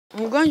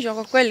Mgonjwa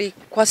kwa kweli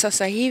kwa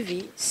sasa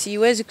hivi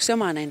siwezi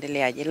kusema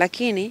anaendeleaje,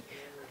 lakini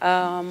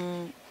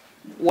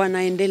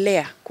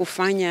wanaendelea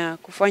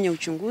kufanya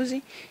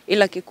uchunguzi,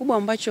 ila kikubwa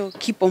ambacho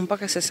kipo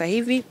mpaka sasa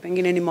hivi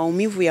pengine ni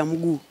maumivu ya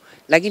mguu.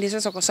 Lakini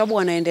sasa kwa sababu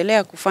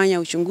wanaendelea kufanya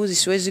uchunguzi,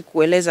 siwezi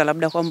kueleza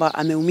labda kwamba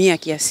ameumia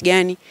kiasi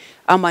gani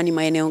ama ni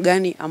maeneo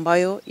gani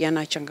ambayo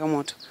yana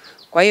changamoto.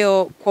 Kwa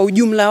hiyo kwa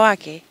ujumla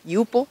wake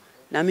yupo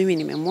na mimi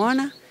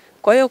nimemwona.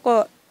 Kwa hiyo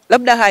kwa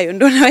labda hayo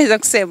ndio naweza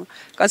kusema,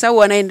 kwa sababu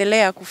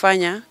wanaendelea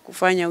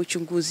kufanya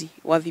uchunguzi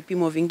wa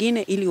vipimo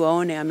vingine ili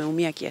waone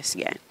ameumia kiasi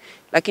gani.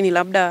 Lakini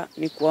labda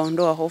ni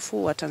kuwaondoa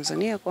hofu wa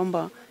Tanzania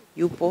kwamba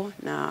yupo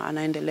na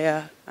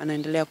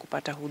anaendelea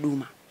kupata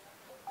huduma.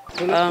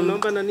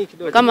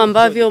 Kama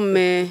ambavyo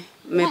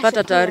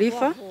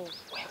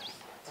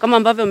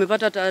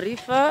mmepata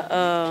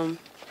taarifa,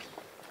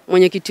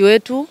 mwenyekiti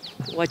wetu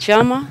wa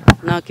chama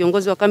na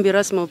kiongozi wa kambi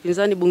rasmi wa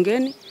upinzani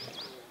bungeni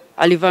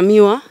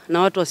alivamiwa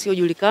na watu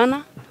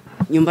wasiojulikana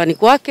nyumbani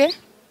kwake,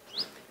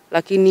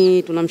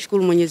 lakini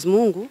tunamshukuru Mwenyezi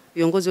Mungu,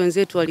 viongozi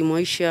wenzetu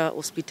walimwaisha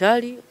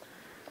hospitali,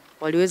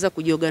 waliweza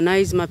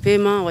kujiorganize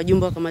mapema,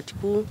 wajumbe wa kamati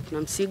kuu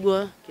na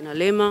Msigwa, kina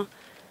Lema,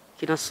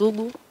 kina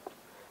Sugu,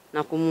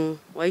 na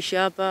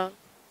kumwaisha hapa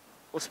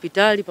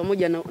hospitali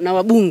pamoja na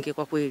wabunge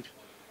kwa kweli.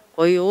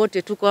 Kwa hiyo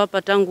wote tuko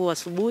hapa tangu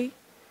asubuhi.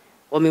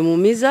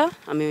 Wamemuumiza,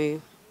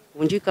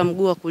 amevunjika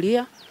mguu wa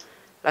kulia,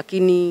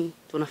 lakini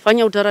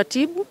tunafanya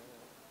utaratibu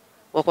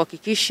wa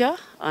kuhakikisha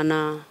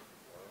ana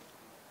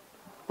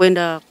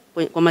kwenda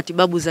kwa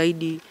matibabu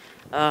zaidi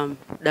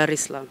Dar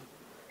es Salaam.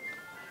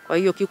 Kwa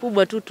hiyo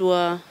kikubwa tu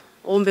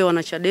tuwaombe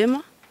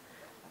wanachadema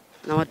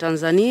na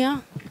Watanzania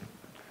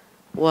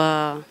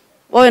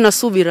wawe na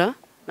subira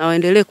na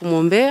waendelee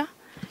kumwombea.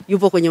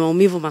 Yupo kwenye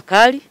maumivu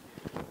makali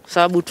kwa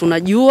sababu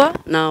tunajua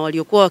na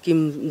waliokuwa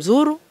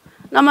wakimzuru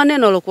na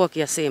maneno waliokuwa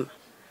wakiyasema.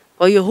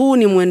 Kwa hiyo huu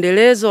ni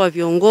muendelezo wa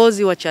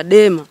viongozi wa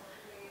Chadema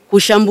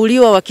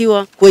kushambuliwa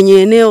wakiwa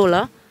kwenye eneo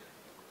la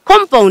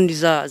compound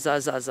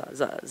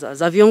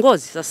za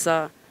viongozi.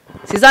 Sasa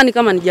sidhani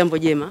kama ni jambo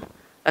jema,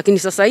 lakini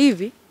sasa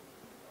hivi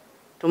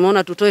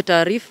tumeona tutoe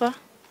taarifa,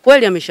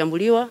 kweli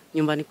ameshambuliwa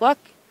nyumbani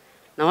kwake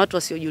na watu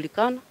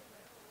wasiojulikana,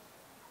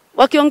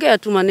 wakiongea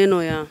tu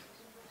maneno ya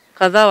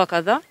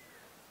kadhaa,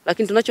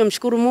 lakini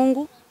tunachomshukuru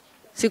Mungu,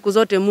 siku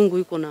zote Mungu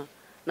yuko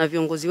na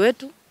viongozi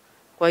wetu.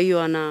 Kwa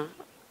hiyo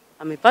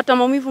amepata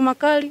maumivu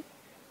makali,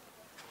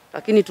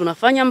 lakini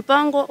tunafanya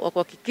mpango wa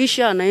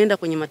kuhakikisha anaenda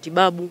kwenye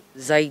matibabu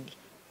zaidi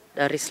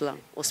Dar es Salaam.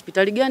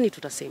 Hospitali gani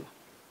tutasema.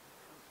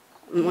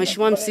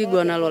 Mheshimiwa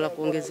Msigwa analo la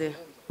kuongezea.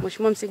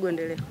 Mheshimiwa Msigwa,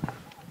 endelea.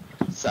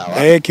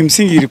 Sawa.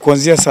 Kimsingi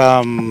kuanzia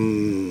saa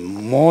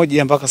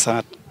 1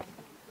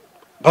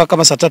 mpaka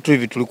kama saa 3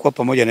 hivi tulikuwa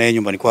pamoja na yeye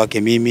nyumbani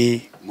kwake,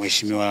 mimi,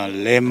 Mheshimiwa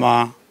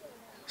Lema,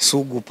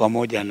 Sugu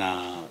pamoja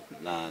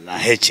na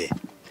Heche.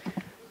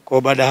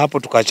 Kwa baada hapo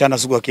tukaachana,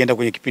 Sugu akienda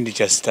kwenye kipindi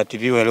cha Star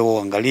TV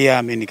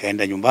walioangalia, mimi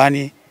nikaenda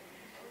nyumbani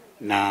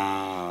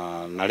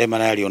na Lema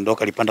naye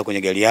aliondoka, alipanda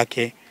kwenye gari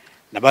yake,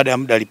 na baada ya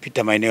muda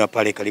alipita maeneo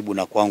pale karibu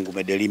na kwangu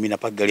Medeli, mimi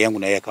napaki gari yangu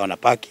na yeye akawa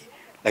napaki.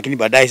 Lakini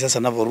baadaye sasa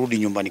ninavorudi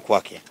nyumbani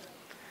kwake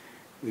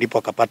ndipo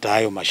akapata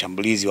hayo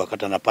mashambulizi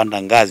wakati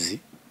anapanda ngazi,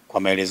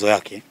 kwa maelezo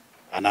yake,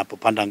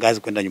 anapopanda ngazi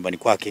kwenda nyumbani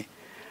kwake,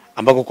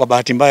 ambako kwa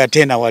bahati mbaya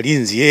tena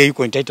walinzi, yeye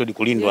yuko entitled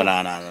kulindwa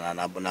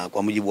na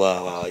kwa mujibu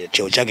wa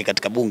cheo chake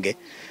katika bunge,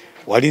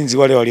 walinzi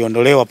wale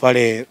waliondolewa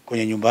pale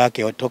kwenye nyumba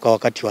yake toka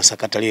wakati wa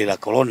sakata lile la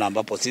corona,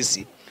 ambapo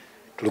sisi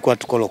tulikuwa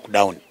tuko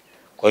lockdown.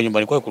 Kwa hiyo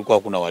nyumbani kwake kulikuwa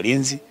hakuna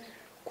walinzi.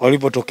 Kwa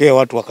walipotokea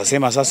watu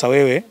wakasema sasa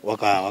wewe,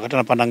 wakati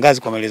anapanda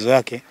ngazi kwa maelezo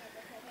yake,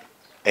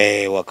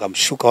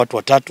 wakamshuka watu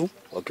 3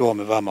 wakiwa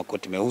wamevaa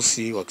makoti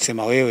meusi,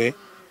 wakisema wewe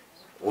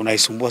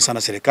unaisumbua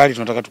sana serikali,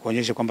 tunataka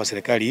tukuonyeshe kwamba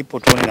serikali ipo,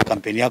 tuone na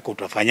kampeni yako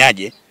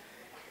utafanyaje.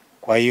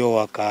 Kwa hiyo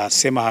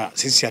wakasema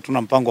sisi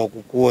hatuna mpango wa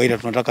kukua, ila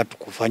tunataka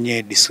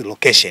tukufanyie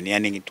dislocation,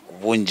 yani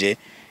tukuvunje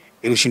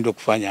ili ushindwe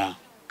kufanya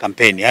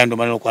kampeni. Hayo ndio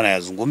maneno alikuwa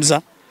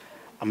anayazungumza,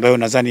 ambayo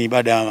nadhani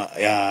baada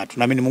ya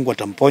tunaamini Mungu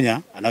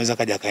atamponya, anaweza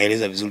kaja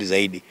kaeleza vizuri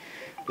zaidi.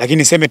 Lakini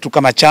niseme tu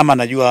kama chama,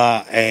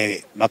 najua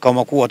makao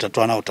makuu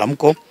watatoa nao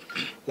tamko,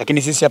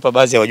 lakini sisi hapa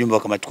baadhi ya wajumbe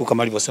wa kamati kuu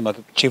kama alivyosema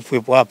chief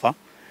yupo hapa,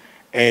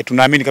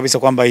 tunaamini kabisa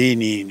kwamba hii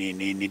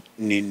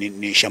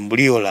ni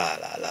shambulio la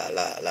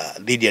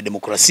dhidi ya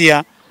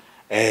demokrasia,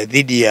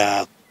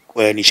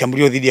 ni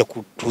shambulio dhidi ya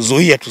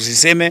kutuzuia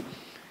tusiseme,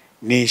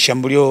 ni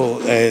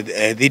shambulio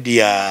dhidi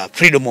ya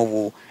freedom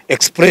of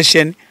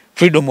expression,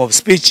 freedom of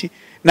speech,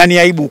 na ni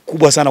aibu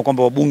kubwa sana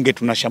kwamba wabunge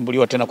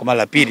tunashambuliwa tena kwa mara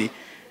ya pili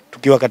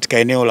tukiwa katika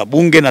eneo la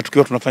bunge na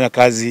tukiwa tunafanya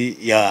kazi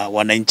ya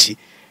wananchi.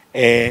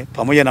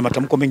 Pamoja na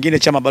matamko mengine,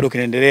 chama bado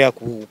kinaendelea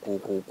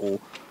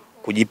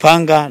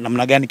kujipanga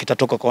namna gani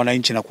kitatoka kwa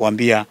wananchi na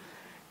kuambia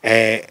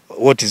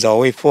what is our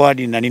way forward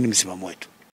na nini msimamo wetu.